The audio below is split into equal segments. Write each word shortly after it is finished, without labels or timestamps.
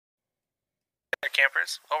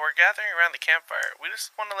Campers, while we're gathering around the campfire, we just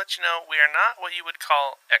want to let you know we are not what you would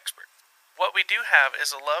call experts. What we do have is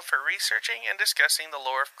a love for researching and discussing the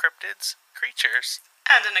lore of cryptids, creatures,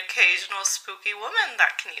 and an occasional spooky woman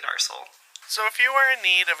that can eat our soul. So if you are in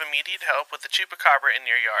need of immediate help with the chupacabra in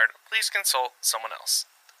your yard, please consult someone else.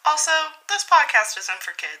 Also, this podcast isn't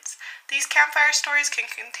for kids. These campfire stories can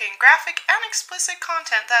contain graphic and explicit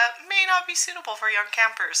content that may not be suitable for young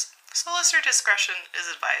campers, so listener discretion is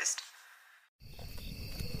advised.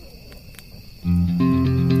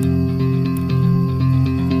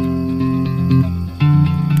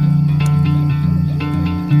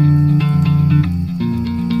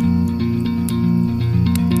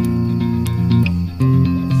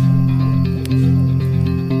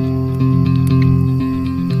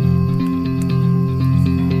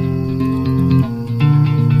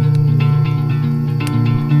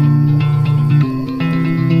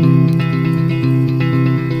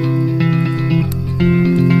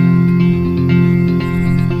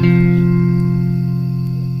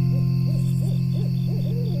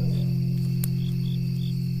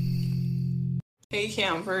 Hey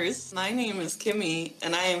campers, my name is Kimmy,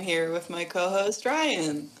 and I am here with my co-host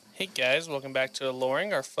Ryan. Hey guys, welcome back to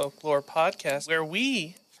Alluring, our folklore podcast, where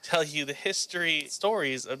we tell you the history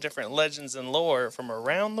stories of different legends and lore from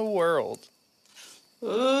around the world.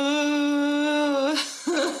 Ooh.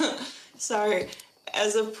 Sorry,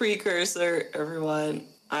 as a precursor, everyone,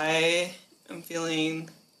 I am feeling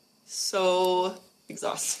so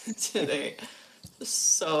exhausted today.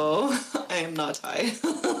 So, I am not tired.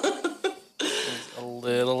 A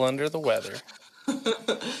little under the weather.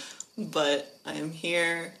 But I am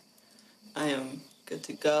here. I am good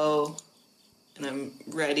to go. And I'm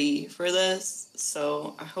ready for this.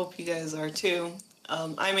 So I hope you guys are too.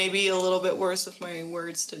 I may be a little bit worse with my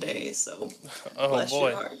words today, so bless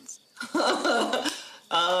your hearts.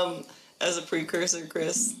 As a precursor,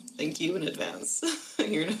 Chris, thank you in advance.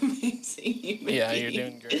 You're an amazing human being. Yeah, you're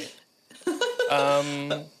doing great.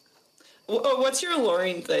 What's your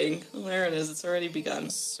alluring thing? There it is. It's already begun.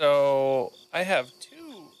 So I have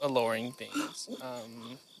two alluring things.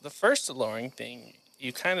 The first alluring thing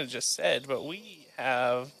you kind of just said, but we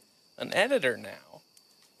have an editor now.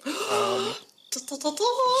 Shout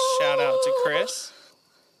out to Chris,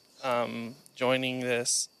 joining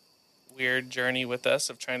this weird journey with us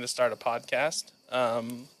of trying to start a podcast.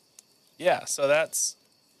 Yeah, so that's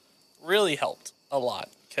really helped a lot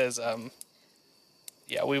because,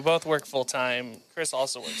 yeah, we both work full time. Chris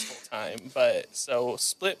also works full time, but so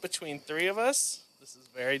split between three of us, this is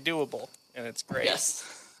very doable, and it's great. Yes.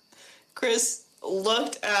 Chris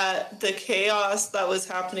looked at the chaos that was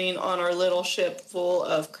happening on our little ship full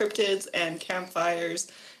of cryptids and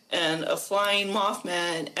campfires and a flying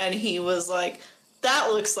Mothman, and he was like,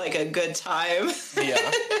 that looks like a good time.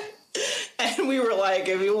 Yeah. And we were like,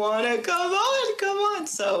 if you want to come on.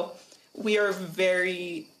 So we are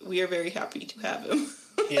very happy to have him.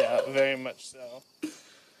 Yeah, very much so.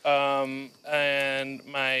 And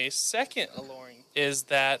my second alluring is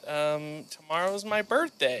that tomorrow's my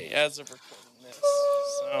birthday as of recording this.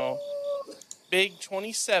 So, big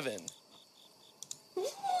 27.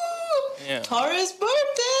 Yeah. Taurus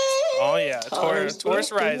birthday! Oh, yeah.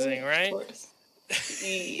 Taurus rising, right? Taurus.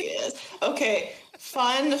 Yes. Okay,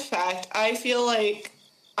 fun fact. I feel like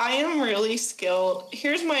I am really skilled.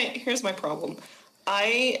 Here's my problem.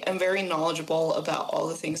 I am very knowledgeable about all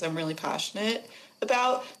the things I'm really passionate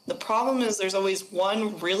about. The problem is there's always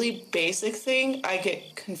one really basic thing I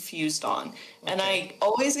get confused on. Okay. And I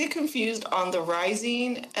always get confused on the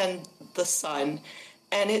rising and the sun.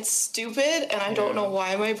 And it's stupid, and I don't know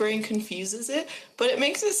why my brain confuses it, but it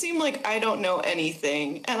makes it seem like I don't know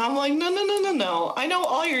anything. And I'm like, no. I know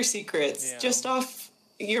all your secrets, just off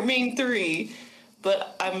your main three.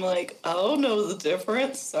 But I'm like, I don't know the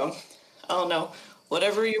difference, so I don't know.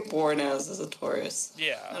 Whatever you're born as is a Taurus.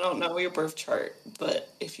 Yeah. I don't know your birth chart, but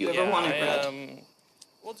if you ever want it read.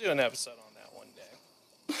 We'll do an episode on that one day.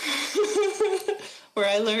 Where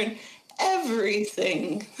I learn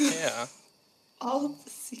everything. Yeah. All of the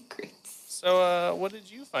secrets. So, what did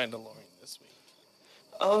you find alluring this week?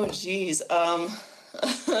 Oh, geez.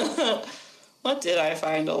 What did I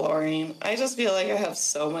find alluring? I just feel like I have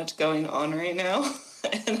so much going on right now,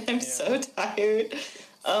 and I'm so tired.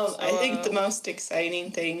 I think the most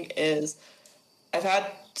exciting thing is I've had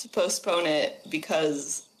to postpone it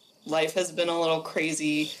because life has been a little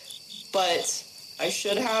crazy, but I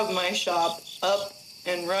should have my shop up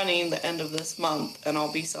and running the end of this month, and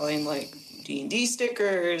I'll be selling like D&D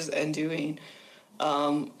stickers and doing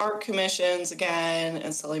art commissions again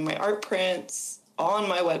and selling my art prints on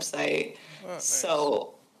my website. Oh, nice.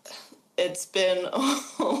 So it's been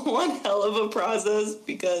one hell of a process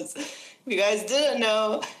because if you guys didn't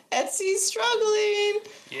know, Etsy's struggling.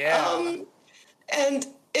 Yeah. And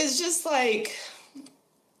it's just like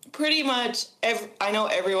pretty much, I know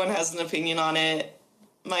everyone has an opinion on it.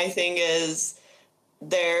 My thing is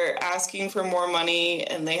they're asking for more money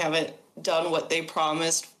and they haven't done what they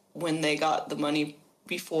promised when they got the money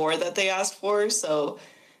before that they asked for. So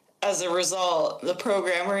as a result, the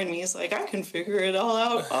programmer in me is like, I can figure it all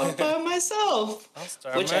out all by myself. I'll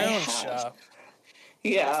start which my I own have. shop.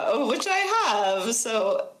 Yeah, which I have.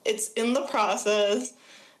 So it's in the process.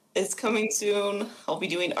 It's coming soon. I'll be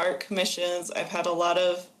doing art commissions. I've had a lot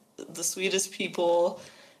of the sweetest people,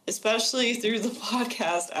 especially through the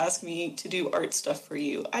podcast, ask me to do art stuff for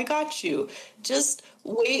you. I got you. Just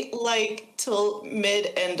wait like till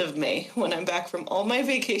mid-end of May when I'm back from all my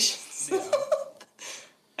vacations. Yeah.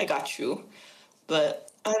 I got you.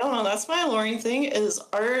 But I don't know. That's my alluring thing is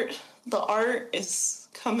art. The art is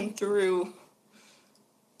coming through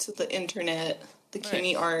to the internet. The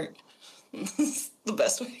Kimmy Nice. art. The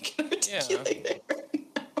best way I can articulate it right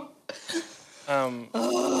now. You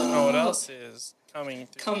know what else is coming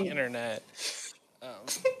through the internet?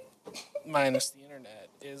 Minus the internet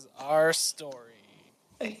is our story.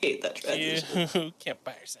 I hate that transition. Cue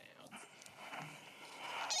campfire sound.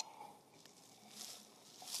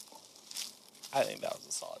 I think that was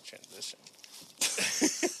a solid transition.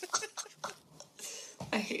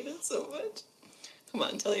 I hate it so much. Come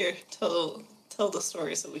on, tell the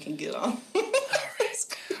story so we can get on. All right.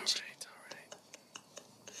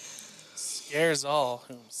 Scares all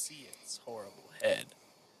whom see its horrible head,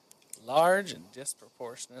 large and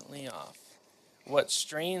disproportionately off. What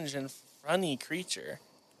strange and funny creature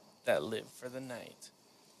that live for the night,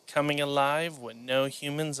 coming alive when no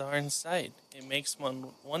humans are in sight. It makes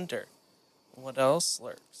one wonder what else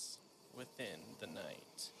lurks within the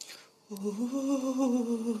night.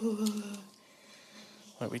 Ooh.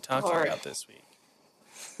 What are we talking All right. about this week?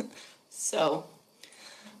 So,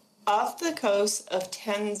 off the coast of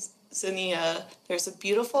Tanzania, there's a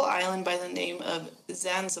beautiful island by the name of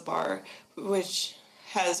Zanzibar, which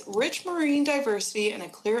has rich marine diversity and a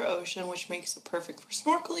clear ocean, which makes it perfect for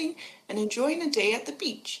snorkeling and enjoying a day at the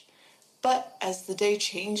beach. But as the day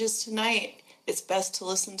changes to night, it's best to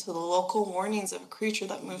listen to the local warnings of a creature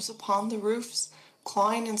that moves upon the roofs,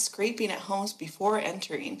 clawing and scraping at homes before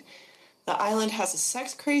entering. The island has a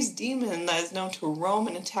sex-crazed demon that is known to roam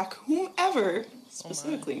and attack whomever,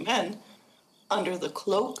 specifically men, under the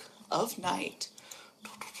cloak of night.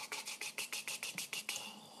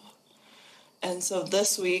 And so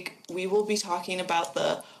this week, we will be talking about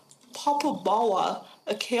the Papabawa,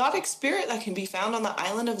 a chaotic spirit that can be found on the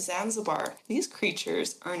island of Zanzibar. These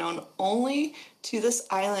creatures are known only to this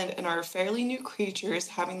island and are fairly new creatures,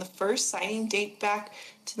 having the first sighting date back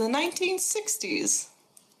to the 1960s.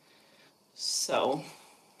 So,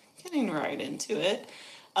 getting right into it.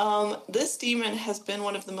 This demon has been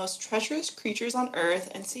one of the most treacherous creatures on Earth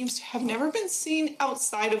and seems to have never been seen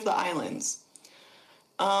outside of the islands.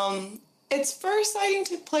 Its first sighting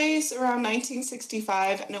took place around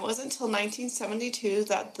 1965, and it wasn't until 1972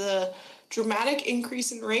 that the dramatic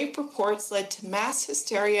increase in rape reports led to mass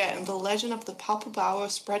hysteria and the legend of the Papabawa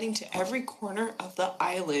spreading to every corner of the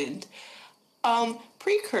island.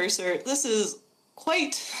 Precursor, this is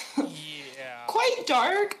quite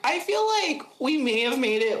dark. I feel like we may have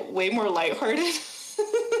made it way more lighthearted than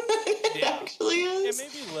it actually is. It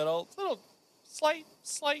may be little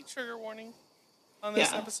slight trigger warning on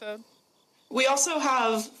this episode. We also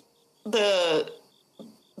have the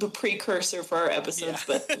precursor for our episodes,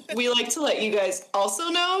 but we like to let you guys also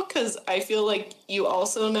know, because I feel like you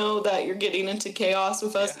also know that you're getting into chaos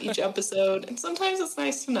with us each episode, and sometimes it's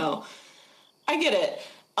nice to know. I get it.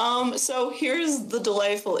 So here's the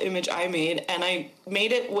delightful image I made, and I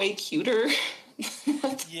made it way cuter.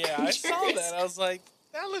 Yeah, I saw that. I was like,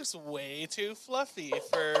 that looks way too fluffy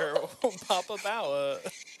for Papabawa.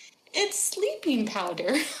 It's sleeping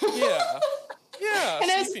powder. Yeah, and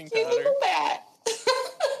it's a sleeping cute powder. little bat.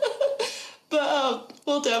 But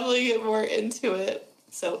we'll definitely get more into it.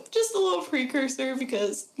 So just a little precursor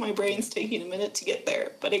because my brain's taking a minute to get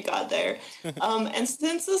there, but it got there. And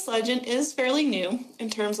since this legend is fairly new in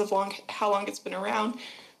terms of how long it's been around,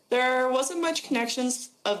 there wasn't much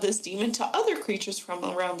connections of this demon to other creatures from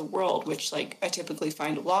around the world, which I typically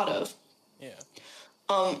find a lot of. Yeah.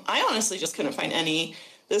 I honestly just couldn't find any.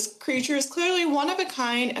 This creature is clearly one of a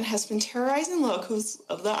kind and has been terrorizing locals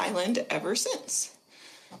of the island ever since.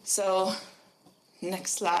 So,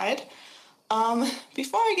 next slide.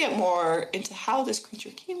 Before I get more into how this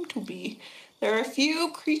creature came to be, there are a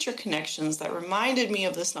few creature connections that reminded me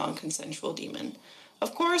of this non-consensual demon.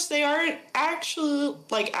 Of course, they aren't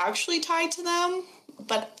actually tied to them,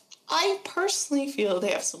 but I personally feel they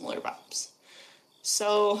have similar vibes.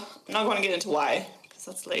 So I'm not going to get into why, because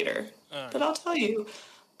that's later. But I'll tell you.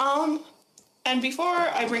 And before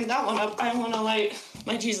I bring that one up, I want to light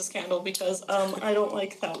my Jesus candle because I don't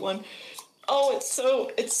like that one. Oh, it's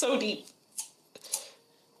so deep.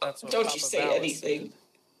 That's what Don't Papa you say Ballas anything.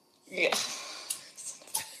 Yeah.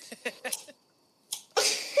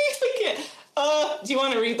 Okay. Do you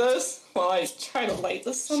want to read this while I try to light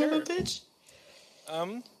this son of a Sure. bitch?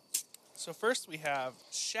 So first we have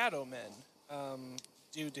Shadow Men,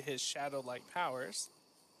 due to his shadow-like powers.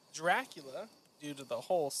 Dracula, due to the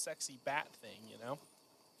whole sexy bat thing, you know.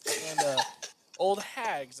 And old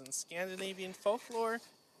hags in Scandinavian folklore,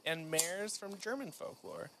 and mares from German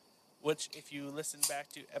folklore. Which, if you listen back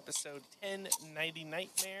to episode 10, Nighty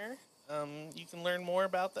Nightmare, you can learn more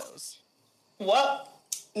about those. What?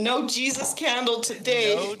 No Jesus candle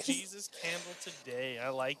today. No Jesus candle today. I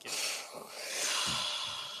like it.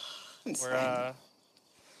 It's fine.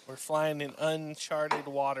 We're flying in uncharted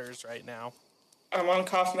waters right now. I'm on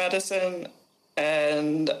cough medicine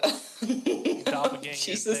and Doppelganger's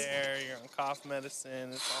Jesus. there. You're on cough medicine.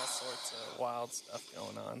 It's all sorts of wild stuff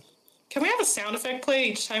going on. Can we have a sound effect play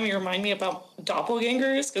each time you remind me about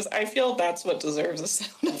doppelgangers? Because I feel that's what deserves a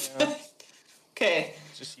sound effect. Okay,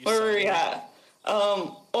 Just use where were we something. at?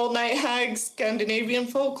 Old night hags, Scandinavian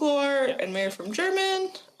folklore, and Mare from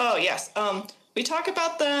German. Oh yes. We talk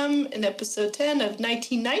about them in episode 10 of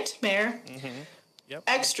 19 Nightmare. Yep.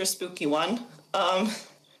 Extra spooky one.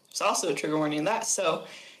 There's also a trigger warning in that. So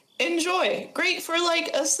enjoy. Great for like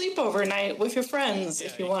a sleepover night with your friends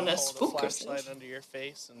if you want to hold spook a yourself. flashlight under your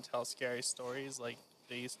face and tell scary stories like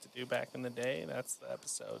they used to do back in the day. That's the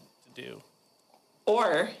episode to do.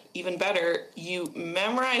 Or, even better, you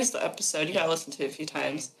memorize the episode, you gotta listen to it a few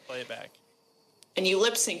times, Play it back. and you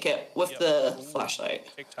lip sync it with Yep. the Ooh. flashlight.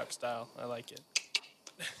 TikTok style. I like it.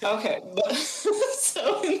 Okay, but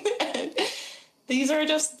so in the end, these are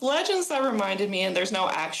just legends that reminded me, and there's no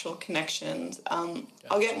actual connections.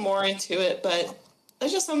 I'll get more into it, but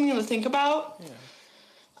it's just something to think about.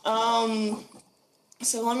 Yeah.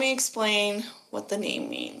 So let me explain what the name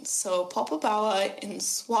means. So Papa Bawa in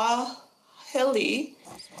Swahili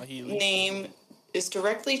Swahili. name is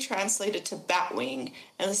directly translated to batwing,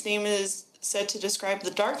 and this name is said to describe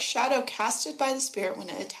the dark shadow casted by the spirit when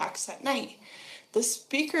it attacks at night. The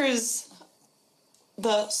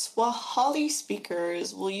Swahili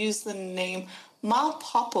speakers will use the name Ma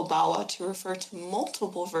Papa Bawa to refer to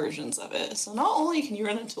multiple versions of it. So not only can you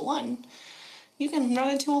run into one, you can run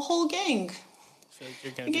into a whole gang. I feel like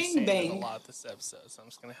you're going to be saying it a lot this episode, so I'm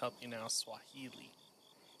just going to help you now. Swahili.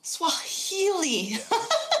 Swahili!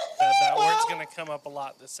 That word's going to come up a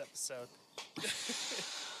lot this episode.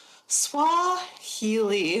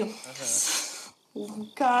 Swahili.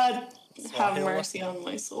 God have Swahili. mercy on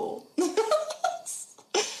my soul.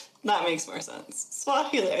 That makes more sense.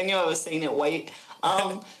 Swahili. I knew I was saying it white.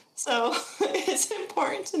 So it's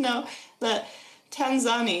important to know that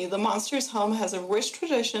Tanzania, the monster's home, has a rich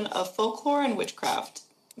tradition of folklore and witchcraft.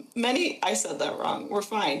 I said that wrong. We're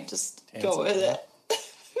fine. Just go with it.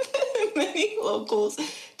 Many locals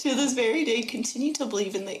to this very day continue to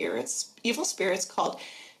believe in the evil spirits called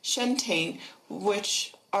Shentain,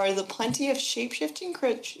 which are the plenty of shape-shifting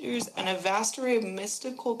creatures and a vast array of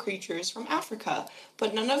mystical creatures from Africa,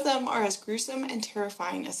 but none of them are as gruesome and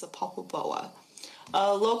terrifying as the Papa Boa.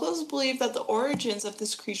 Locals believe that the origins of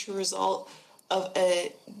this creature result of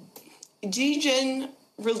a jinn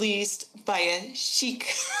released by a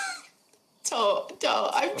sheik.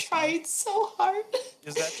 I've tried so hard.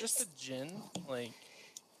 Is that just a gin? Like,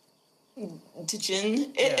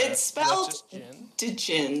 Djinn. Yeah, It's spelled is that just gin?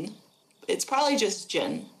 Djinn. It's probably just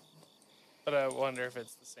Jinn. But I wonder if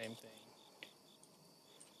it's the same thing.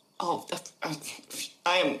 Oh,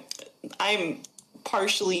 I'm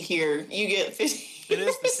partially here. You get 50. It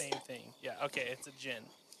is the same thing. Yeah, okay, it's a gin.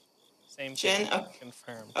 Same Gin? thing. Okay.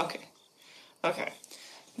 Confirmed. Okay.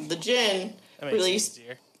 The Jinn That makes released it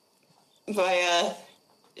easier. by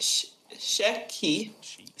Sheki,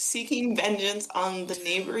 Sheep. seeking vengeance on the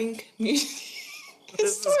neighboring community.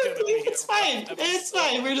 This is gonna be It's a fine. rough It's episode.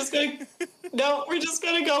 fine. We're just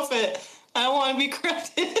gonna go for it. I don't want to be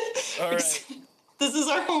corrected. All right. This is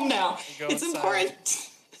our home now. Go It's inside. important.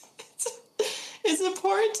 It's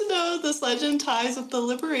important to know this legend ties with the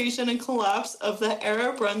liberation and collapse of the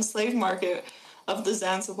Arab-run slave market of the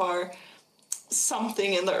Zanzibar,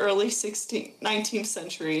 something in the early 19th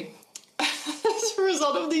century. As a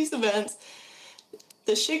result of these events,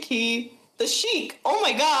 the sheik, oh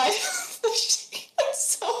my god, the sheik is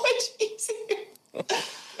so much easier.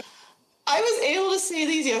 I was able to say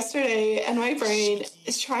these yesterday, and my brain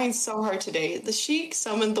is trying so hard today. The Sheik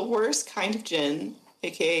summoned the worst kind of jinn,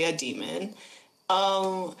 aka a demon,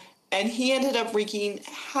 and he ended up wreaking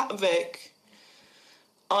havoc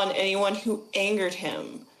on anyone who angered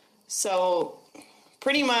him. So,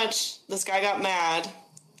 pretty much, this guy got mad.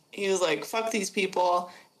 He was like, fuck these people,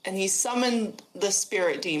 and he summoned the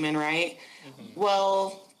spirit demon, right? Mm-hmm.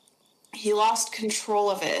 Well, he lost control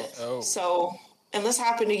of it. Oh. So... And this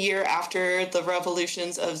happened a year after the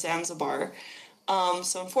revolutions of Zanzibar.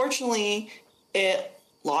 So unfortunately, it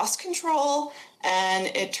lost control and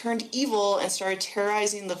it turned evil and started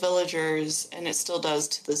terrorizing the villagers, and it still does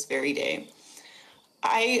to this very day.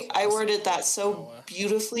 I worded that so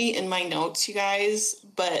beautifully in my notes, you guys,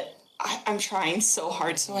 but I'm trying so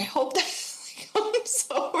hard, so I hope that comes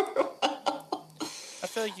over well. I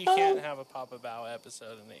feel like you can't have a Papa Bao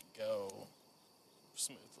episode and it go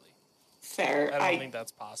smoothly. Fair. I don't think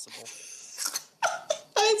that's possible.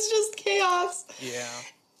 It's just chaos. Yeah.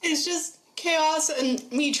 It's just chaos and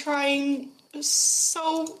me trying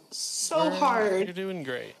so hard. You're doing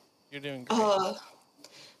great. You're doing great.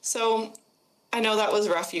 So I know that was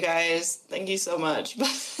rough, you guys. Thank you so much.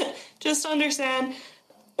 But just understand,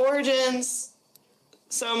 origins,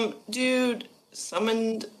 some dude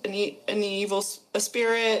summoned a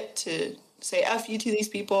spirit to say F you to these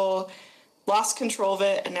people, lost control of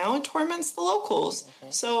it, and now it torments the locals. Mm-hmm.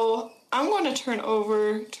 So I'm going to turn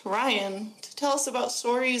over to Ryan to tell us about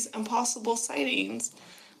stories and possible sightings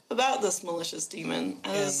about this malicious demon.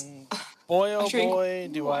 And boy, oh boy,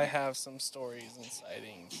 do I have some stories and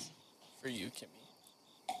sightings for you, Kimmy.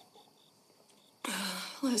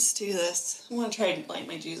 Let's do this. I'm going to try to light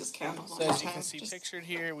my Jesus candle. So as you can see pictured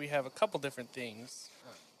here, we have a couple different things,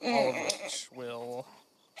 all of which will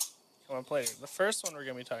come up later. The first one we're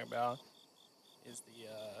going to be talking about is the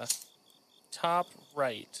top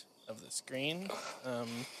right of the screen.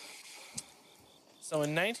 So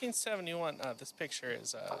in 1971, this picture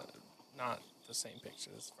is not the same picture.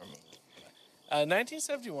 This is from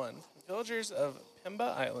 1971. Villagers of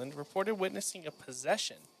Pemba Island reported witnessing a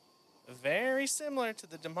possession very similar to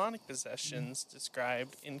the demonic possessions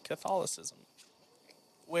described in Catholicism,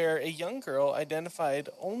 where a young girl identified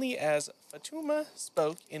only as Fatuma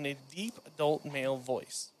spoke in a deep adult male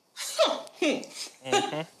voice.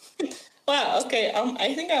 Mm-hmm. Wow, okay,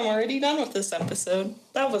 I think I'm already done with this episode.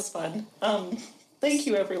 That was fun. Thank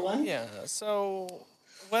you, everyone. Yeah, so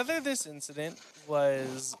whether this incident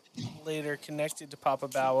was later connected to Papa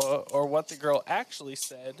Bao or what the girl actually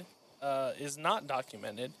said is not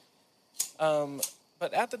documented.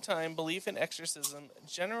 But at the time, belief in exorcism,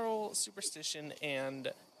 general superstition,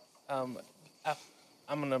 and I'm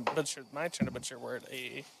going to butcher my turn to butcher word,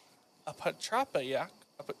 a patropiac,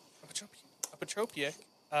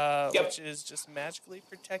 which is just magically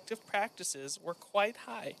protective practices, were quite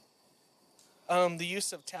high. The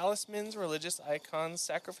use of talismans, religious icons,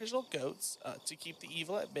 sacrificial goats to keep the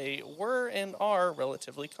evil at bay were and are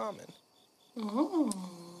relatively common. Oh.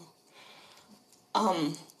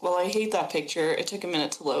 Well, I hate that picture. It took a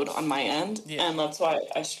minute to load on my end, and that's why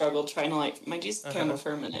I struggled trying to light my Jesus candle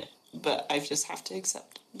for a minute. But I just have to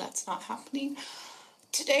accept that's not happening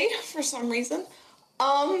today for some reason.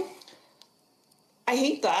 I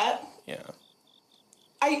hate that. Yeah.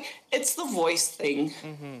 It's the voice thing.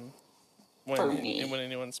 Mm-hmm. For me. When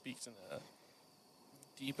anyone speaks in a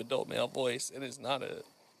deep adult male voice, it is not a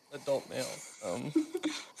adult male.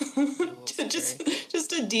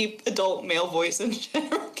 just a deep adult male voice in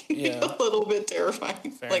general can be a little bit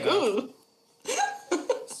terrifying. Fair enough. Ooh.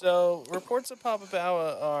 So reports of Papa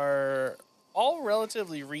Bao are all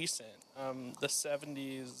relatively recent. The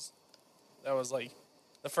 70s, that was like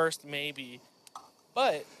the first maybe.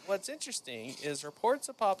 But what's interesting is reports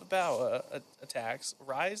of Papa Bao attacks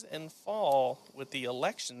rise and fall with the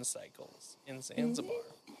election cycles in Zanzibar.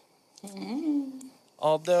 Mm-hmm.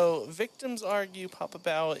 Although victims argue Papa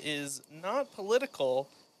Bao is not political,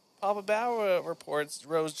 Papa Bao reports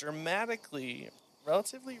rose dramatically,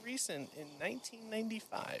 relatively recent, in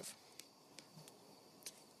 1995.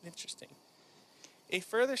 Interesting. A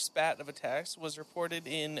further spat of attacks was reported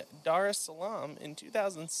in Dar es Salaam in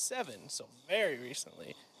 2007, so very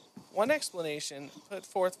recently. One explanation put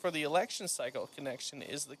forth for the election cycle connection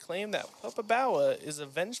is the claim that Papa Bao is a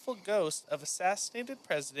vengeful ghost of assassinated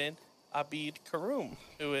President Abid Karum,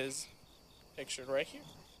 who is pictured right here.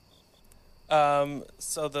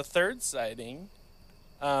 So the third sighting,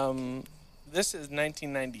 this is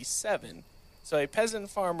 1997. So a peasant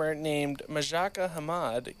farmer named Majaka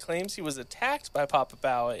Hamad claims he was attacked by Papa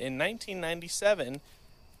Bao in 1997,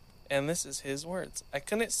 and this is his words. I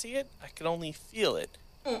couldn't see it, I could only feel it.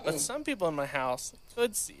 But some people in my house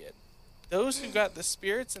could see it. those who got the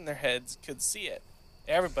spirits in their heads could see it.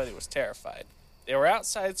 Everybody was terrified. They were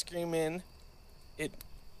outside screaming, "It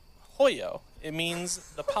Hoyo! It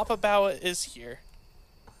means the Papa Bawa is here."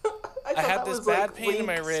 I had this bad pain in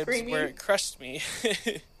my ribs where it crushed me.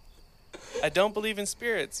 I don't believe in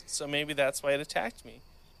spirits, so maybe that's why it attacked me.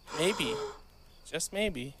 Maybe, just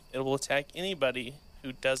maybe, it will attack anybody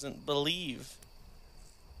who doesn't believe.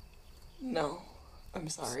 No, I'm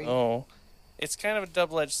sorry. Oh, it's kind of a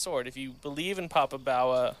double-edged sword. If you believe in Papa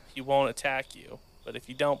Bawa, he won't attack you. But if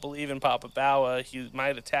you don't believe in Papa Bawa, he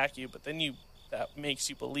might attack you. But then that makes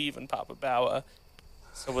you believe in Papa Bawa.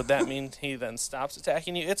 So would that mean he then stops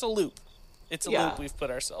attacking you? It's a loop. It's a loop we've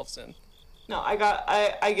put ourselves in. No, I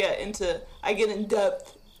get in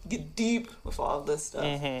depth, get deep with all of this stuff.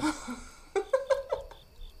 Mm-hmm.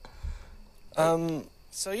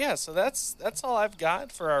 So that's all I've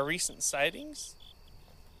got for our recent sightings.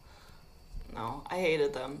 No, I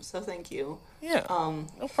hated them, so thank you. Yeah.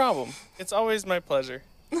 No problem. It's always my pleasure.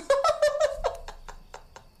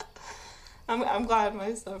 I'm glad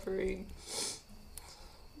my suffering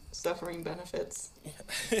benefits.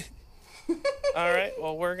 All right.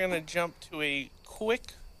 Well, we're gonna jump to a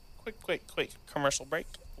quick commercial break.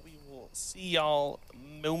 We will see y'all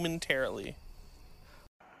momentarily.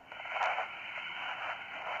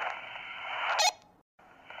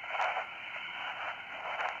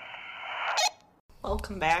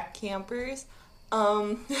 Welcome back, campers.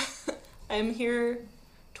 I'm here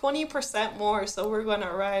 20% more, so we're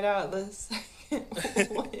gonna ride out the second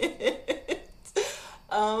one.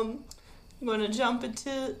 I'm gonna jump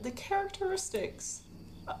into the characteristics.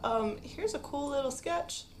 Here's a cool little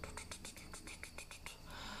sketch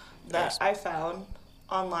that I found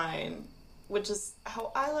online, which is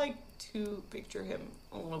how I like to picture him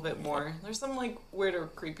a little bit more. There's some like weirder,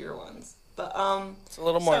 creepier ones, but it's a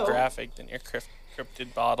little more graphic than your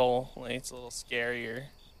cryptid bottle. Like, it's a little scarier.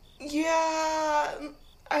 Yeah,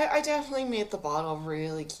 I definitely made the bottle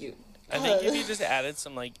really cute. I think if you just added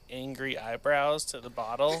some like angry eyebrows to the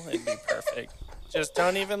bottle, it'd be perfect. Just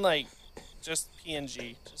don't even just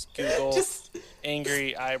PNG. Just Google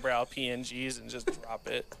angry eyebrow PNGs and just drop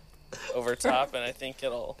it over top, and I think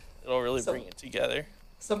it'll really bring it together.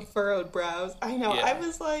 Some furrowed brows. I know. Yeah.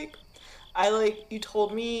 You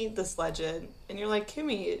told me this legend, and you're like,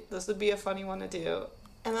 Kimmy, this would be a funny one to do.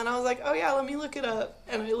 And then I was like, oh yeah, let me look it up.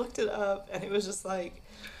 And I looked it up, and it was just like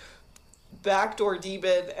backdoor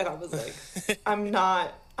demon, and I was like, I'm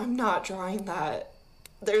not drawing that.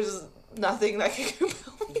 There's nothing that can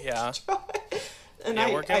compel me to draw it. And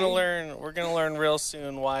we're gonna learn real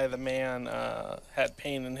soon why the man had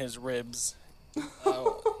pain in his ribs. In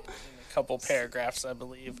a couple paragraphs, I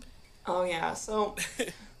believe. Oh yeah, so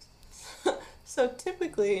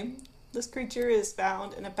typically this creature is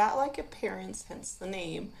found in a bat-like appearance, hence the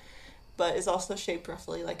name, but is also shaped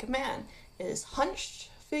roughly like a man. It is hunched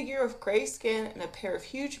figure of gray skin and a pair of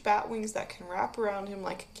huge bat wings that can wrap around him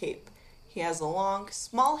like a cape. He has a long,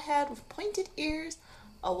 small head with pointed ears,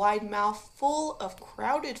 a wide mouth full of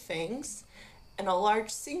crowded fangs, and a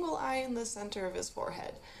large single eye in the center of his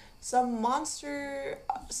forehead. Some monster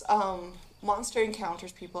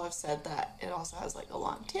encounters people have said that it also has like a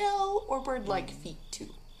long tail or bird-like feet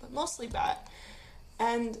too, but mostly bat.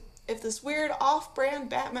 And if this weird off-brand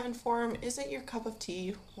Batman form isn't your cup of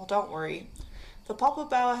tea, well, don't worry. The Papa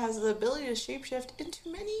Bawa has the ability to shapeshift into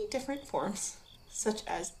many different forms, such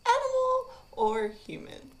as animal or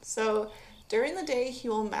human. So during the day, he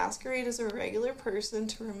will masquerade as a regular person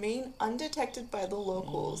to remain undetected by the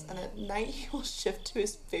locals, and at night he will shift to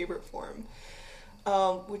his favorite form,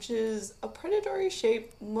 which is a predatory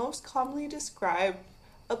shape most commonly described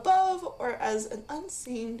above or as an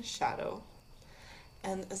unseen shadow.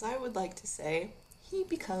 And as I would like to say, he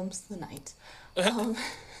becomes the night. The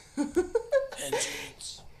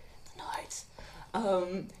night.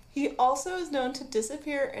 He also is known to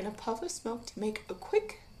disappear in a puff of smoke to make a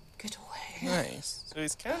quick getaway. Nice. So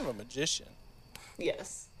he's kind of a magician.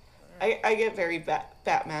 Yes. I get very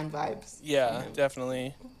Batman vibes. Yeah,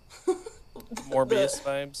 definitely. Morbius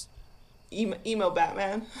vibes. Emo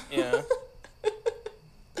Batman. Yeah.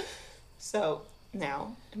 So,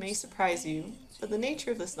 now, it may surprise you, but the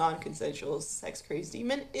nature of this non-consensual sex-crazed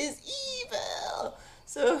demon is evil.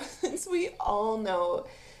 So, since we all know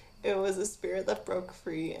it was a spirit that broke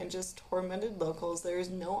free and just tormented locals, there is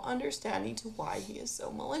no understanding to why he is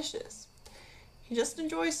so malicious. He just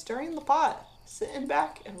enjoys stirring the pot, sitting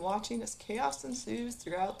back and watching as chaos ensues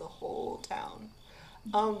throughout the whole town.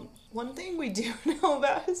 One thing we do know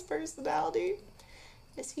about his personality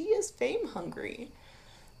is he is fame hungry.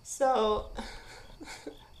 So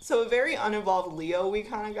a very uninvolved Leo we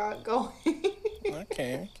kind of got going.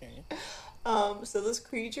 Okay. So this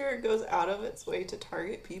creature goes out of its way to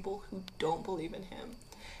target people who don't believe in him.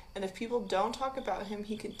 And if people don't talk about him,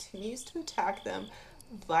 he continues to attack them,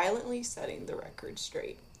 violently setting the record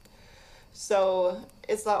straight. So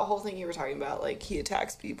it's that whole thing you were talking about, like he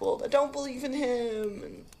attacks people that don't believe in him,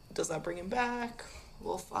 and does that bring him back?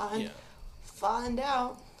 We'll find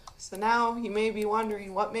out. So now you may be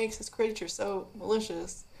wondering what makes this creature so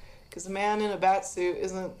malicious, because a man in a bat suit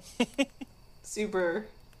isn't super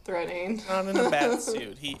threatening. Not in a bat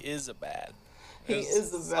suit. He is a bat. He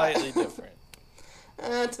is a bat. Slightly different.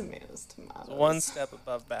 Tomatoes. It's one step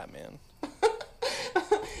above Batman.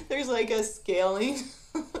 There's like a scaling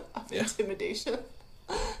of intimidation.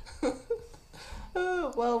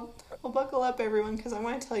 Well, buckle up, everyone, because I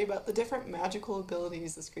want to tell you about the different magical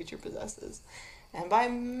abilities this creature possesses. And by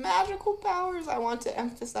magical powers, I want to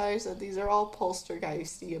emphasize that these are all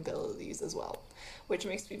poltergeisty abilities as well, which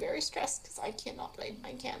makes me very stressed because I cannot light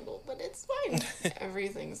my candle, but it's fine.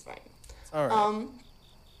 Everything's fine. All right.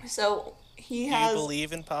 So he do has. You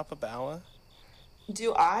believe in Papa Bawa?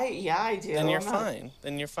 Do I? Yeah, I do. Then you're fine.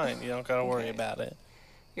 You don't gotta worry about it.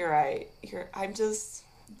 You're right. I'm just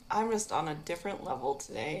on a different level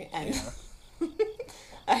today, and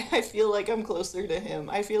I feel like I'm closer to him.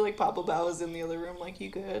 I feel like Papa Bao is in the other room. Like, you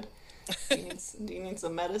good? Do you need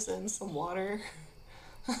some medicine, some water?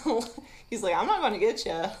 He's like, I'm not gonna get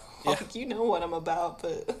you. Like, you know what I'm about,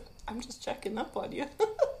 but I'm just checking up on you.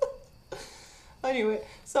 Anyway,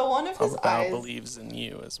 so one of his Papa eyes. Bao believes in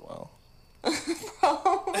you as well.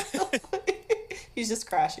 He's just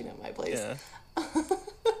crashing at my place. Yeah.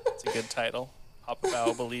 It's a good title. Papa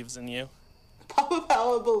Bao believes in you. Papa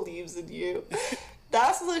Bao believes in you.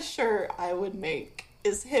 That's the shirt I would make.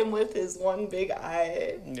 Is him with his one big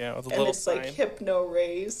eye. Yeah, with a and little it's sign. like hypno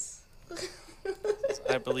rays.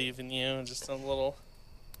 I believe in you. Just a little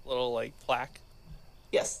like plaque.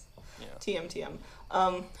 Yes. Yeah. TM.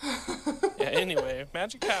 Yeah. Anyway,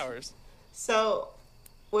 magic powers. So,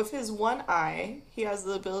 with his one eye, he has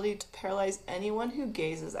the ability to paralyze anyone who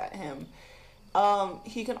gazes at him.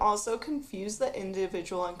 He can also confuse the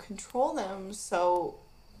individual and control them, so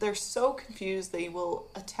they're so confused they will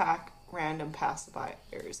attack random passerbyers.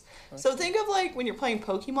 Okay. So think of like when you're playing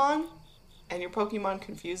Pokemon, and your Pokemon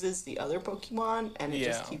confuses the other Pokemon, and it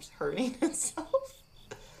just keeps hurting itself.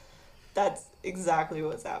 That's exactly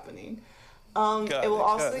what's happening. It will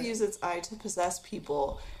also use its eye to possess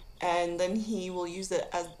people, and then he will use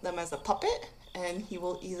them as a puppet, and he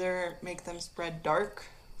will either make them spread dark,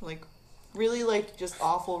 like really like just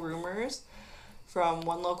awful rumors from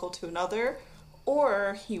one local to another,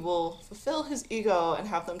 or he will fulfill his ego and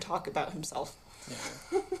have them talk about himself.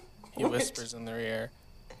 Yeah. He whispers in their ear,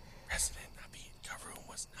 President Abid Karoum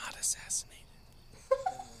was not assassinated.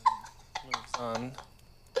 Moves on.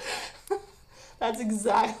 That's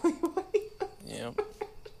exactly what he does. Yep.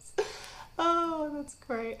 Oh, that's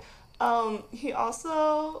great. He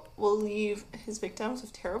also will leave his victims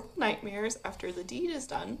with terrible nightmares after the deed is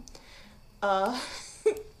done.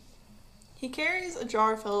 He carries a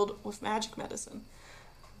jar filled with magic medicine.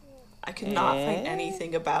 I could not find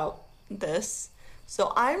anything about this,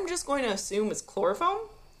 so I'm just going to assume it's chloroform.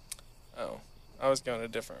 Oh, I was going a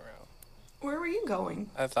different route. Where were you going?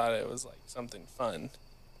 I thought it was like something fun.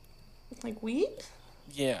 Like weed?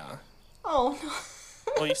 Yeah. Oh, no.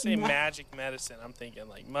 Well, you say magic medicine, I'm thinking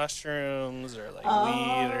like mushrooms or like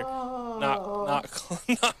weed or not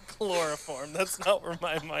chloroform. That's not where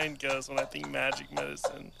my mind goes when I think magic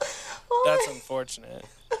medicine. That's unfortunate.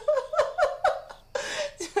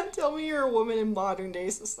 Tell me you're a woman in modern day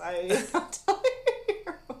society. Tell me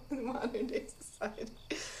you're a woman in modern day society.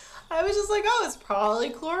 I was just like, oh, it's probably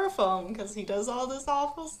chloroform because he does all this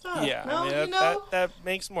awful stuff. Yeah, no, I mean, that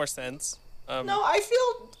makes more sense. No, I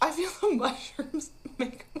feel the mushrooms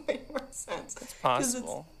make way more sense. It's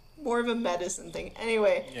possible. It's more of a medicine thing.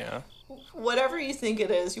 Anyway, yeah. Whatever you think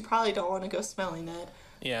it is, you probably don't want to go smelling it.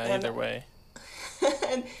 Yeah, either way.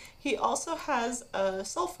 And he also has a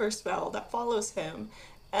sulfur smell that follows him,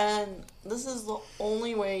 and this is the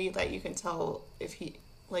only way that you can tell if he,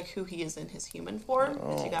 like, who he is in his human form.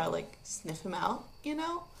 Is you gotta like sniff him out, you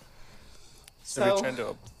know. So if you're trying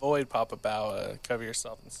to avoid Papa Bao, cover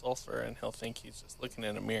yourself in sulfur, and he'll think he's just looking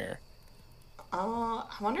in a mirror. I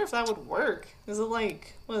wonder if that would work. Is it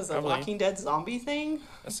like, what is that, Walking Dead zombie thing?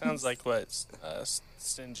 That sounds like what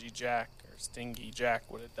Stingy Jack or Stingy Jack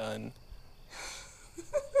would have done.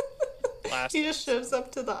 He just shows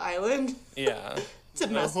up to the island. Yeah. To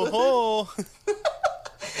mess with him.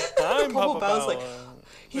 I'm Papa Bao. Like,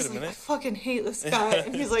 he's like, I fucking hate this guy.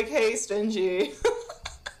 And he's like, hey, Stingy.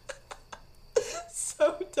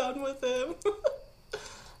 So done with him.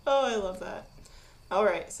 Oh, I love that. All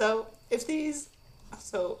right, so if these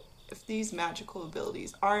magical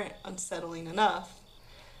abilities aren't unsettling enough,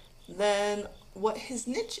 then what his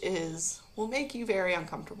niche is will make you very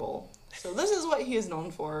uncomfortable. So this is what he is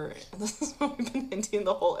known for, and this is what we've been hinting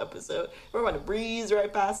the whole episode. We're going to breeze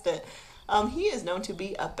right past it. He is known to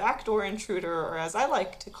be a backdoor intruder, or as I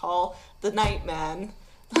like to call, the Nightman.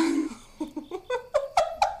 That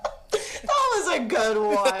was a good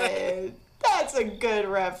one. That's a good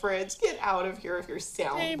reference. Get out of here with your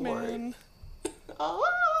soundboard. Hey, man.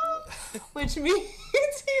 Which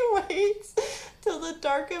means he waits till the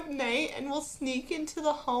dark of night and will sneak into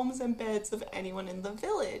the homes and beds of anyone in the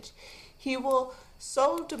village. He will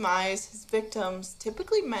so demise his victims,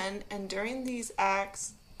 typically men, and during these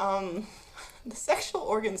acts, the sexual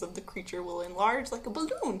organs of the creature will enlarge like a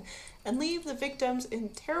balloon and leave the victims in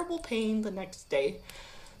terrible pain the next day.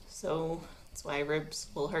 So that's why ribs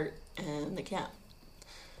will hurt and they can't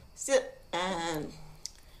sit. And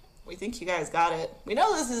we think you guys got it. We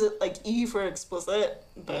know this is like E for explicit,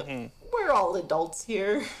 but we're all adults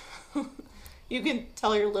here. You can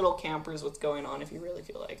tell your little campers what's going on if you really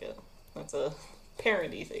feel like it. That's a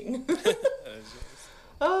parody thing.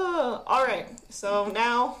 Alright, so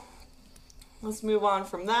now let's move on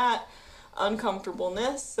from that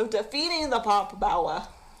uncomfortableness. So defeating the Papa Bawa.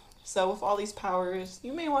 So with all these powers,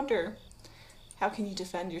 you may wonder, how can you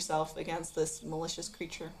defend yourself against this malicious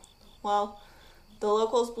creature? Well, the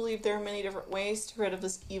locals believe there are many different ways to get rid of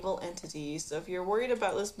this evil entity. So if you're worried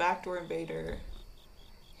about this backdoor invader,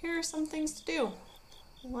 here are some things to do.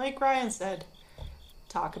 Like Ryan said,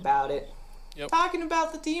 talk about it. Yep. Talking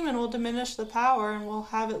about the demon will diminish the power and will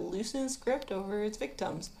have it loosen script over its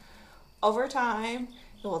victims. Over time,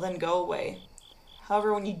 it will then go away.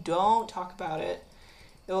 However, when you don't talk about it,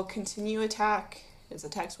 it will continue attack. Its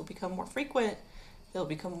attacks will become more frequent, they'll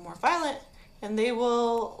become more violent, and they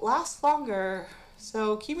will last longer.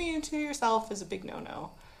 So keeping it to yourself is a big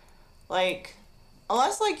no-no. Like,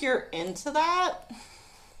 unless, like, you're into that,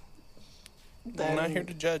 then... I'm not here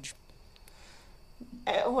to judge.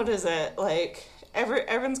 What is it? Like,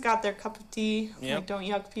 everyone's got their cup of tea. Yep. Like, don't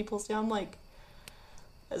yuck people's down. Like,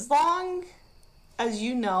 as long as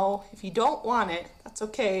you know, if you don't want it, that's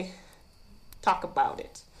okay. Talk about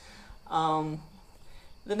it.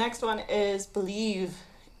 The next one is believe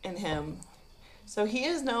in him. So he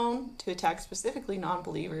is known to attack specifically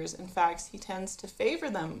non-believers. In fact, he tends to favor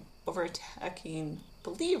them over attacking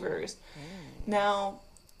believers. Now,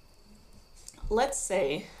 let's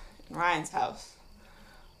say in Ryan's house,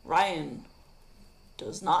 Ryan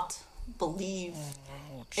does not believe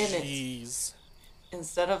in it.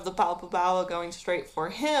 Instead of the Papa Bawa going straight for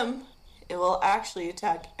him, it will actually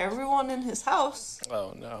attack everyone in his house.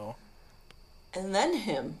 Oh, no. And then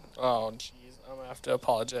him. Oh, jeez. I'm going to have to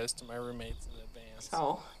apologize to my roommates in advance.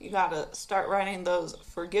 So you gotta start writing those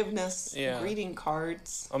forgiveness greeting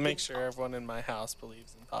cards. I'll make sure everyone in my house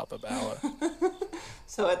believes in Papa Bawa.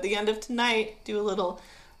 So at the end of tonight, do a little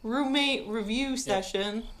roommate review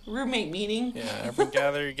session, roommate meeting. Yeah, everyone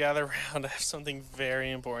gather around. I have something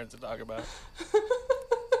very important to talk about.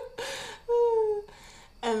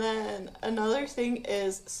 And then another thing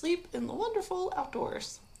is sleep in the wonderful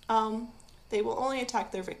outdoors. They will only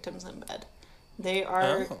attack their victims in bed. They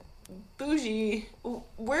are bougie.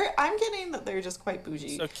 I'm getting that they're just quite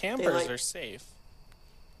bougie. So campers are safe.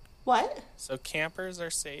 What? So campers are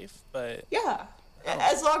safe, but... Yeah.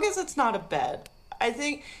 As long as it's not a bed. I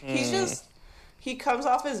think he comes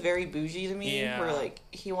off as very bougie to me. Yeah. Where, like,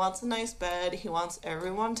 he wants a nice bed. He wants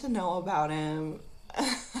everyone to know about him.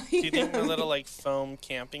 Do you think the little, like, foam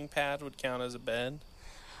camping pad would count as a bed?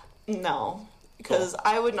 No. Because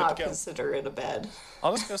I would not go. consider it a bed.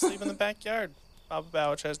 I'll just go sleep in the backyard. Papa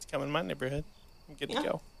Bawa tries to come in my neighborhood. I'm good to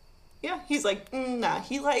go. Yeah, he's like, nah,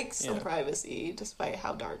 he likes some privacy, despite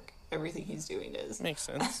how dark everything he's doing is. Makes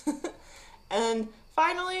sense. And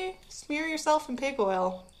finally, smear yourself in pig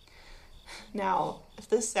oil. Now, if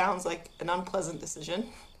this sounds like an unpleasant decision,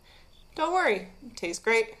 don't worry. It tastes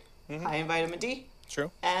great. High in vitamin D.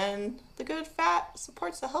 True. And the good fat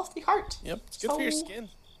supports a healthy heart. Yep, it's good for your skin.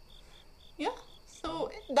 Yeah,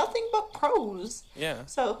 so nothing but pros. Yeah.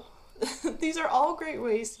 So these are all great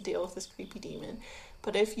ways to deal with this creepy demon.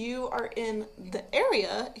 But if you are in the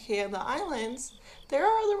area here in the islands, there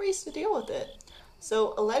are other ways to deal with it.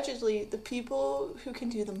 So allegedly, the people who can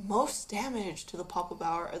do the most damage to the Papa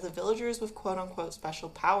Bawa are the villagers with quote-unquote special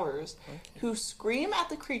powers, who scream at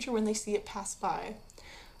the creature when they see it pass by.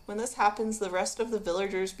 When this happens, the rest of the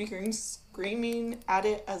villagers begin screaming at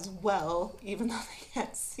it as well, even though they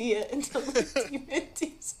can't see it until the demon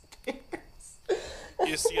disappears.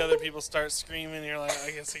 You see other people start screaming, you're like,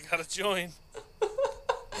 I guess I gotta join.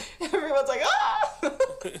 Everyone's like, ah!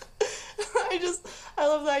 I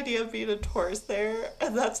love the idea of being a tourist there,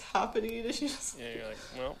 and that's happening, and she just... Yeah, you're like,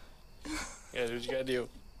 well, yeah, do what you gotta do.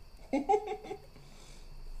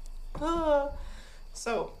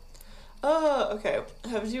 Okay. I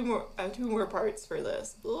have two more parts for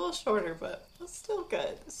this. A little shorter, but it's still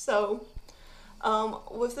good. So,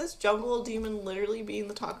 with this jungle demon literally being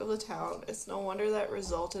the talk of the town, it's no wonder that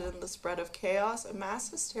resulted in the spread of chaos and mass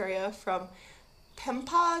hysteria from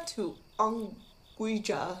Pempa to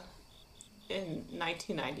Anguilla in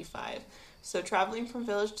 1995. So, traveling from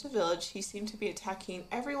village to village, he seemed to be attacking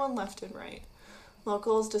everyone left and right.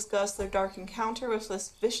 Locals discussed their dark encounter with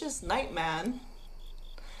this vicious nightman,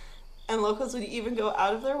 and locals would even go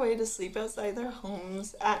out of their way to sleep outside their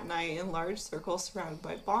homes at night in large circles surrounded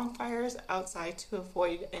by bonfires outside to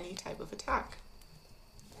avoid any type of attack.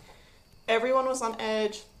 Everyone was on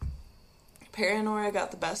edge. Paranoia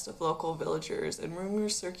got the best of local villagers, and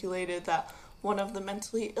rumors circulated that one of the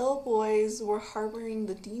mentally ill boys were harboring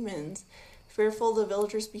the demons. Fearful, the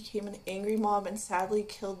villagers became an angry mob and sadly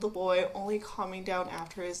killed the boy, only calming down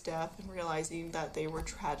after his death and realizing that they were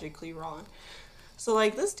tragically wrong. So,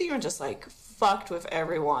 like, this demon just, like, fucked with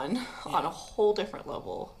everyone on a whole different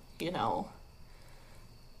level, you know?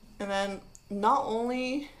 And then, not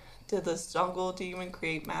only did this jungle demon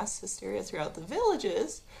create mass hysteria throughout the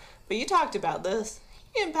villages, but you talked about this,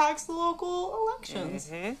 he impacts the local elections.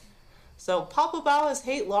 Mm-hmm. So, Papa Bao's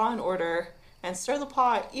hate law and order and stir the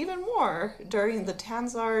pot even more during the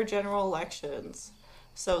Tanzar general elections.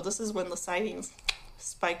 So this is when the sightings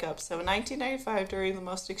spike up. So in 1995, during the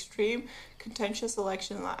most extreme, contentious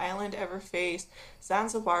election the island ever faced,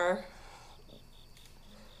 Zanzibar...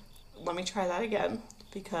 Let me try that again,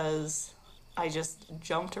 because I just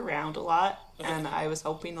jumped around a lot, and I was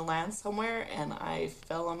hoping to land somewhere, and I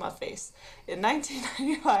fell on my face. In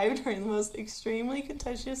 1995, during the most extremely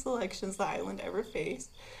contentious elections the island ever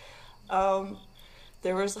faced,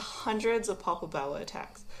 there was hundreds of Papa Bawa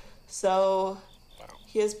attacks. So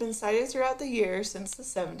he has been cited throughout the year since the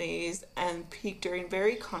 70s and peaked during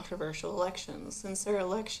very controversial elections. Since their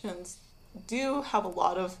elections do have a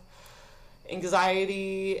lot of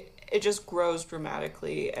anxiety, it just grows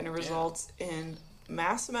dramatically and it results in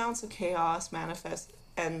mass amounts of chaos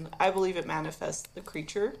and I believe it manifests the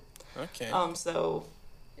creature. Okay. So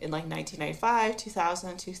in like 1995,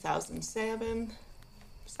 2000, 2007,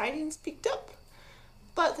 sightings peaked up,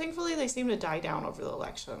 but thankfully they seem to die down over the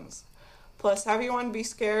elections. Plus, having one be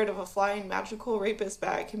scared of a flying magical rapist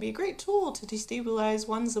bat can be a great tool to destabilize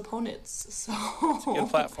one's opponents. So it's a good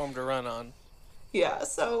platform to run on. Yeah,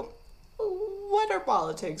 so what are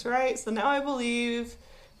politics, right? So now I believe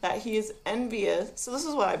that he is envious. So this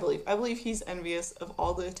is what I believe. I believe he's envious of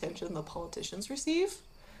all the attention the politicians receive.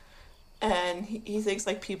 And he thinks,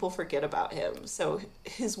 like, people forget about him. So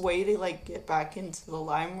his way to, like, get back into the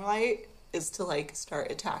limelight is to, like,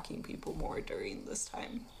 start attacking people more during this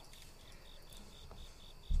time.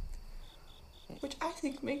 Which I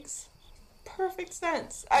think makes perfect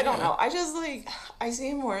sense. I don't know. I just, like, I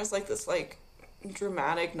see him more as, like, this, like,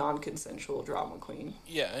 dramatic, non-consensual drama queen.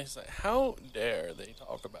 Yeah, he's like, how dare they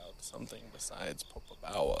talk about something besides Papa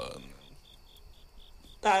Bawa?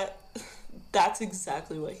 That's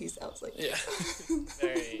exactly what he sounds like. Yeah.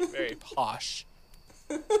 Very, very posh.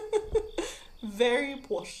 Very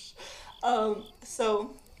posh.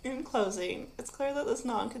 So, in closing, it's clear that this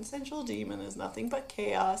non-consensual demon is nothing but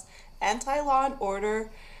chaos, anti-law and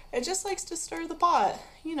order, and just likes to stir the pot,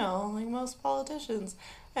 you know, like most politicians.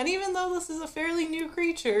 And even though this is a fairly new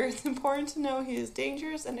creature, it's important to know he is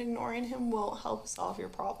dangerous and ignoring him won't help solve your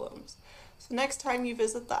problems. So next time you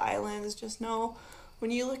visit the islands, just know when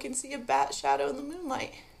you look and see a bat shadow in the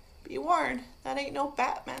moonlight, be warned, that ain't no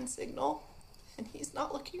Batman signal, and he's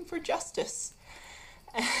not looking for justice.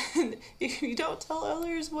 And if you don't tell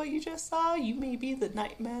others what you just saw, you may be the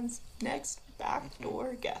Nightman's next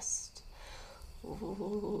backdoor guest.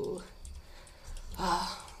 Ooh.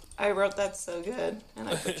 I wrote that so good, and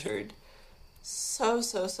I butchered so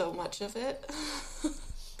much of it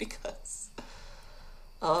because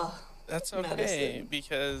that's okay, medicine.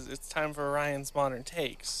 Because it's time for Ryan's Modern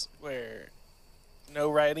Takes, where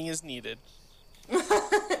no writing is needed.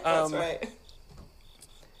 That's right.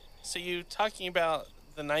 So you talking about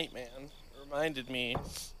the Nightman reminded me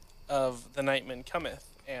of The Nightman Cometh,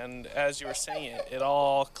 and as you were saying it, it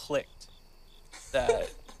all clicked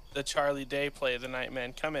that the Charlie Day play, The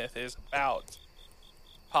Nightman Cometh, is about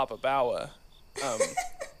Papa Bawa,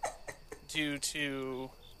 due to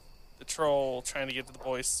the troll trying to get to the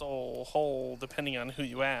boy's soul whole, depending on who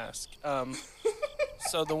you ask.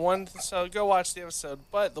 So go watch the episode.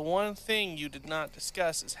 But the one thing you did not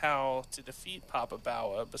discuss is how to defeat Papa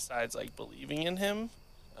Bawa, besides like believing in him.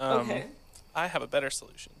 Okay. I have a better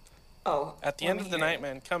solution. Oh, At the let end me of the hear Night it.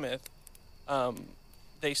 Man cometh,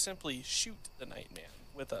 they simply shoot the Night Man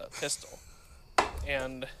with a pistol.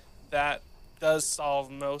 And that does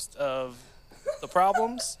solve most of the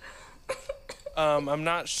problems. I'm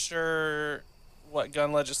not sure what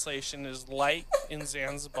gun legislation is like in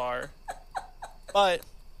Zanzibar, but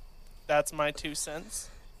that's my 2 cents.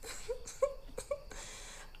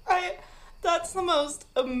 That's the most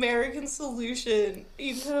American solution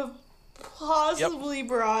you could have possibly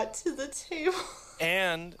brought to the table.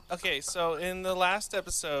 And, okay, so in the last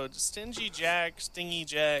episode, Stingy Jack, Stingy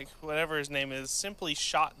Jack, whatever his name is, simply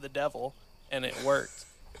shot the devil, and it worked.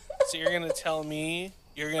 So you're going to tell me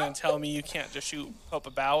you can't just shoot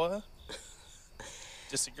Popabawa?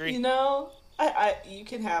 Disagree. You know, you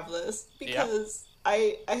can have this because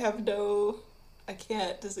I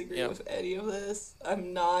can't disagree with any of this.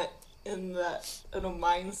 I'm not in a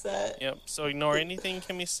mindset. Yep. So ignore anything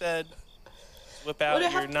Kimmy said. Whip out Would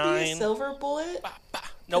it your have to 9. be a silver bullet?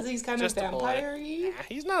 Nope. Because he's kind of just a bullet. vampire-y? Nah,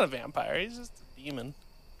 he's not a vampire. He's just a demon.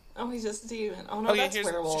 Oh, he's just a demon. Oh no, Okay, that's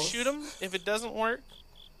werewolves. shoot him. If it doesn't work,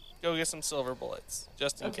 go get some silver bullets,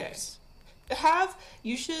 just in case.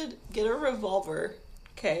 You should get a revolver,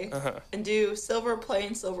 okay, and do silver plane,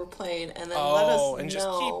 and then let us know. And just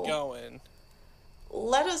keep going.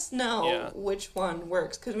 Let us know which one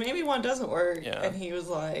works, because maybe one doesn't work. Yeah. And he was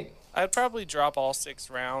like, I'd probably drop all 6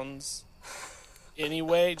 rounds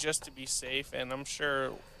anyway, just to be safe, and I'm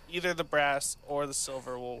sure either the brass or the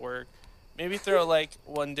silver will work. Maybe throw like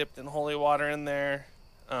one dipped in holy water in there.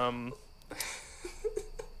 We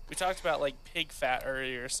talked about like pig fat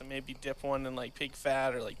earlier, so maybe dip one in like pig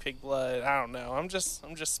fat or like pig blood. I don't know. I'm just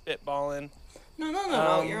spitballing.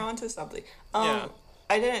 No, you're onto something. I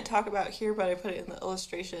didn't talk about it here, but I put it in the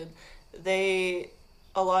illustration. A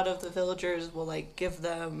lot of the villagers will give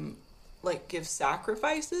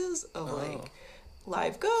sacrifices of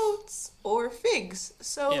live goats or figs.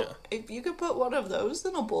 So if you could put one of those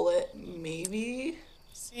in a bullet, maybe.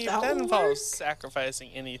 See, if that involves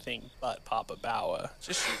sacrificing anything but Papa Bawa,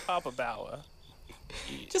 just shoot Papa Bawa.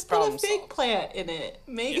 Just put a fig plant in it.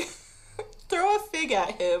 Throw a fig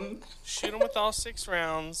at him. Shoot him with all 6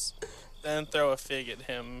 rounds, then throw a fig at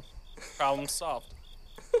him. Problem solved.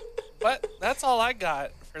 But that's all I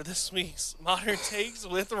got for this week's Modern Takes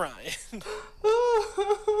with Ryan.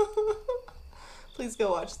 Please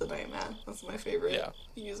go watch The Night Man. That's my favorite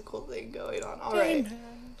musical thing going on. All right.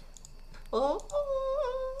 All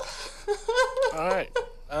right.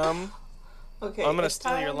 Okay. I'm gonna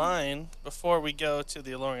steal your line before we go to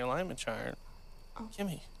the alluring alignment chart.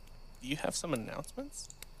 Kimmy, do you have some announcements?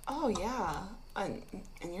 Oh yeah, and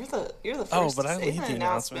you're the first. Oh, but to I say lead the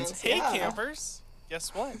announcements. Hey campers,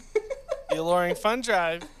 guess what? The Alluring Fund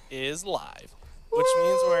Drive is live, which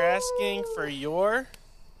means we're asking for your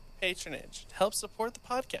patronage to help support the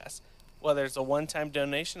podcast. Whether it's a one-time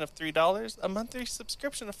donation of $3, a monthly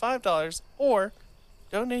subscription of $5, or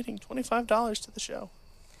donating $25 to the show.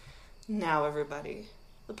 Now, everybody,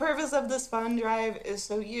 the purpose of this fund drive is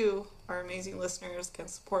so you, our amazing listeners, can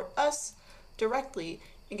support us directly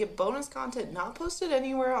and get bonus content not posted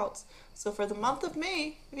anywhere else. So for the month of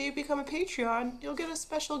May, if you become a Patreon, you'll get a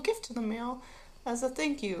special gift in the mail as a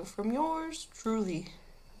thank you from yours truly.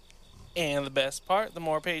 And the best part, the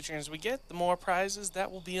more patrons we get, the more prizes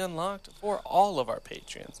that will be unlocked for all of our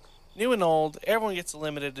patrons. New and old, everyone gets a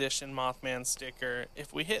limited edition Mothman sticker.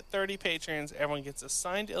 If we hit 30 patrons, everyone gets a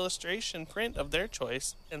signed illustration print of their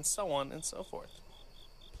choice, and so on and so forth.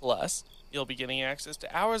 Plus, you'll be getting access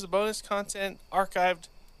to hours of bonus content, archived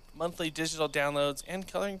monthly digital downloads, and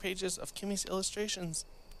coloring pages of Kimmy's illustrations.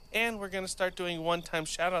 And we're going to start doing one-time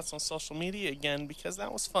shoutouts on social media again because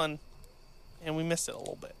that was fun, and we missed it a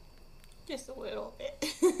little bit. Just a little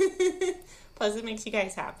bit. Plus, it makes you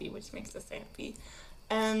guys happy, which makes us happy.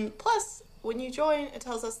 And plus, when you join, it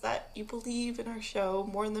tells us that you believe in our show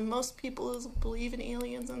more than most people believe in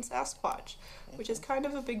aliens and Sasquatch, which is kind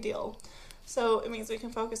of a big deal. So it means we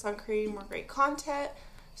can focus on creating more great content,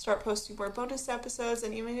 start posting more bonus episodes,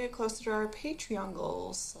 and even get closer to our Patreon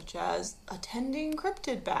goals, such as attending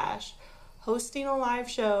Cryptid Bash, hosting a live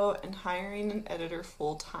show, and hiring an editor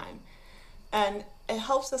full-time. And it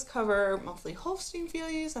helps us cover monthly hosting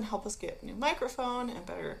fees and help us get a new microphone and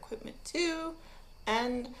better equipment too,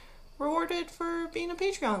 and rewarded for being a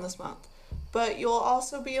Patreon this month. But you'll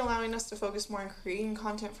also be allowing us to focus more on creating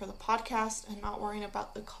content for the podcast and not worrying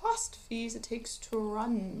about the cost fees it takes to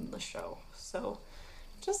run the show. So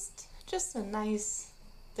just a nice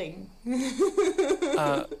thing.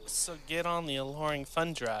 So get on the Alluring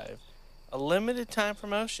Fund Drive, a limited time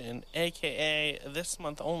promotion, aka this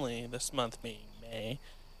month only, this month being May,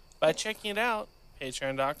 by checking it out,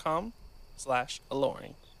 patreon.com/alluring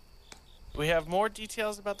alluring. We have more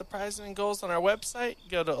details about the prizes and goals on our website.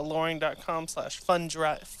 Go to alluring.com/fund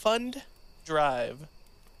drive.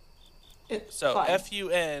 It's So fun.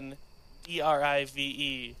 FUNDRIVE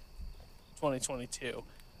 2022.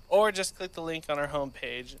 Or just click the link on our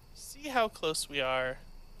homepage. See how close we are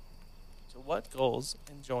to what goals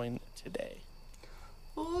and join today.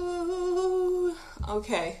 Ooh.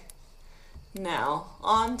 Okay. Now,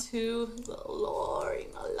 on to the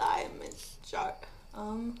alluring alignment chart.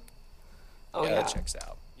 That checks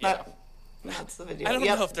out. Yeah. That's the video. I don't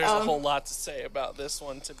know if there's a whole lot to say about this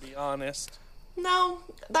one, to be honest. No,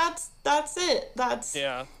 that's it.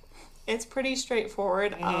 Yeah. It's pretty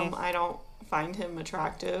straightforward. I don't find him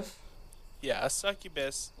attractive. Yeah,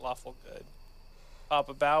 succubus, lawful good.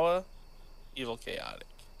 Papa Bawa, evil chaotic.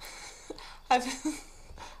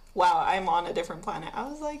 Wow, I'm on a different planet. I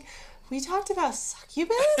was like, we talked about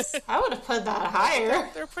succubus? I would have put that higher.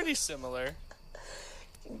 They're pretty similar.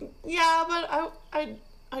 Yeah, but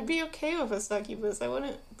I'd be okay with a succubus. I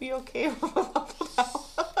wouldn't be okay with a Papa Bawa.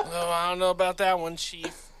 Oh, I don't know about that one,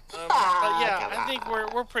 Chief. But yeah, I think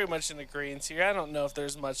we're pretty much in agreement here. I don't know if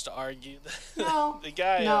there's much to argue. No. The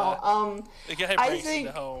guy breaks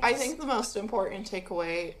into homes. I think the most important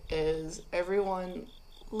takeaway is everyone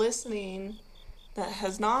listening that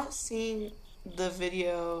has not seen the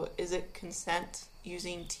video, Is It Consent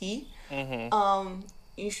Using Tea? Mm-hmm.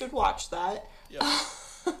 You should watch that. Yep.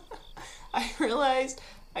 I realized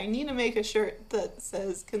I need to make a shirt that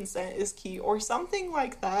says consent is key or something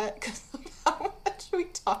like that, because of how much we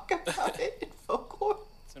talk about it in folklore.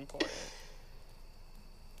 It's important.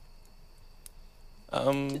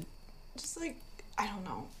 Just like, I don't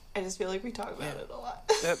know. I just feel like we talk about it a lot.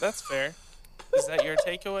 That's fair. Is that your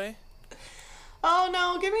takeaway? Oh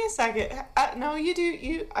no, give me a second. No, you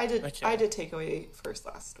do. I did. Okay. I did takeaway first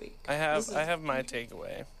last week. I have my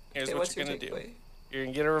takeaway. Here's Okay, what you're gonna takeaway? do. You're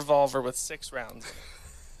gonna get a revolver with 6 rounds in it.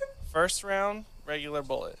 First round, regular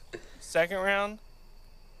bullet. Second round,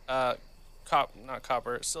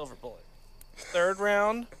 silver bullet. Third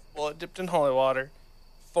round, bullet dipped in holy water.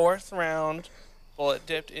 Fourth round, bullet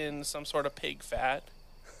dipped in some sort of pig fat.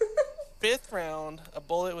 Fifth round, a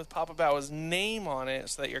bullet with Papa Bawa's name on it,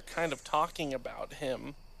 so that you're kind of talking about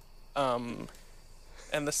him. And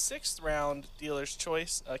the 6th round, dealer's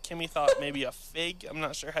choice. Kimmy thought maybe a fig. I'm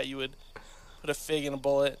not sure how you would put a fig in a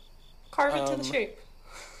bullet. Carve it to the shape.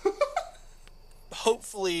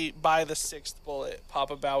 Hopefully, by the 6th bullet,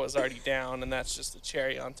 Papa Bawa was already down, and that's just the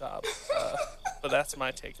cherry on top. But that's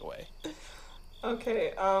my takeaway.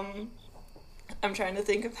 Okay. I'm trying to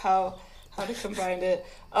think of how to combine it.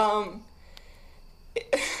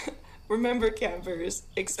 Remember, campers,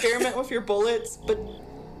 experiment with your bullets, but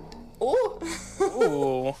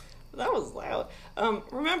Ooh. That was loud.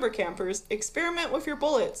 Remember, campers, experiment with your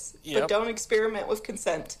bullets, Yep. but don't experiment with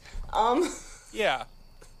consent. Yeah.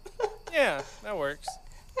 Yeah, that works.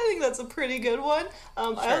 I think that's a pretty good one.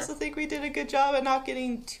 I Sure. also think we did a good job at not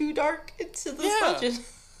getting too dark into the legend.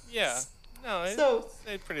 Yeah. No, it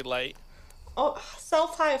stayed pretty light. Oh,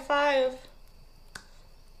 self high five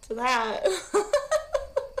to that.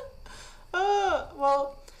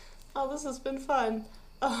 This has been fun.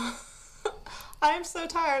 I'm so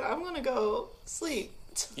tired. I'm gonna go sleep.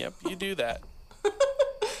 Yep, you do that.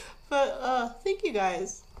 But thank you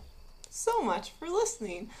guys so much for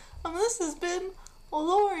listening. This has been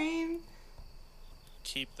alluring.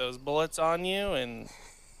 Keep those bullets on you and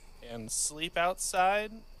sleep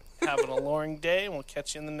outside. Have an alluring day, and we'll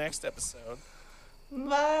catch you in the next episode.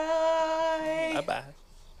 Bye. Bye-bye.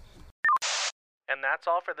 And that's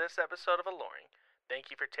all for this episode of Alluring.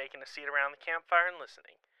 Thank you for taking a seat around the campfire and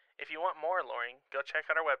listening. If you want more alluring, go check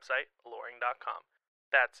out our website, alluring.com.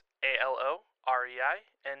 That's ALOREING.com.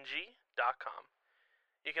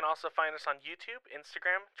 You can also find us on YouTube,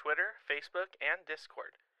 Instagram, Twitter, Facebook, and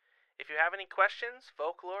Discord. If you have any questions,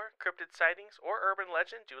 folklore, cryptid sightings, or urban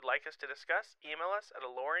legends you would like us to discuss, email us at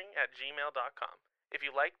alluring@gmail.com. If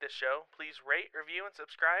you like this show, please rate, review, and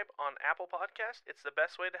subscribe on Apple Podcasts. It's the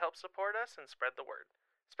best way to help support us and spread the word.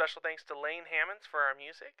 Special thanks to Lane Hammonds for our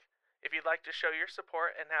music. If you'd like to show your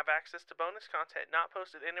support and have access to bonus content not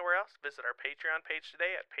posted anywhere else, visit our Patreon page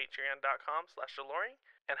today at patreon.com/alluring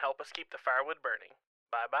and help us keep the firewood burning.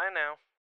 Bye-bye now.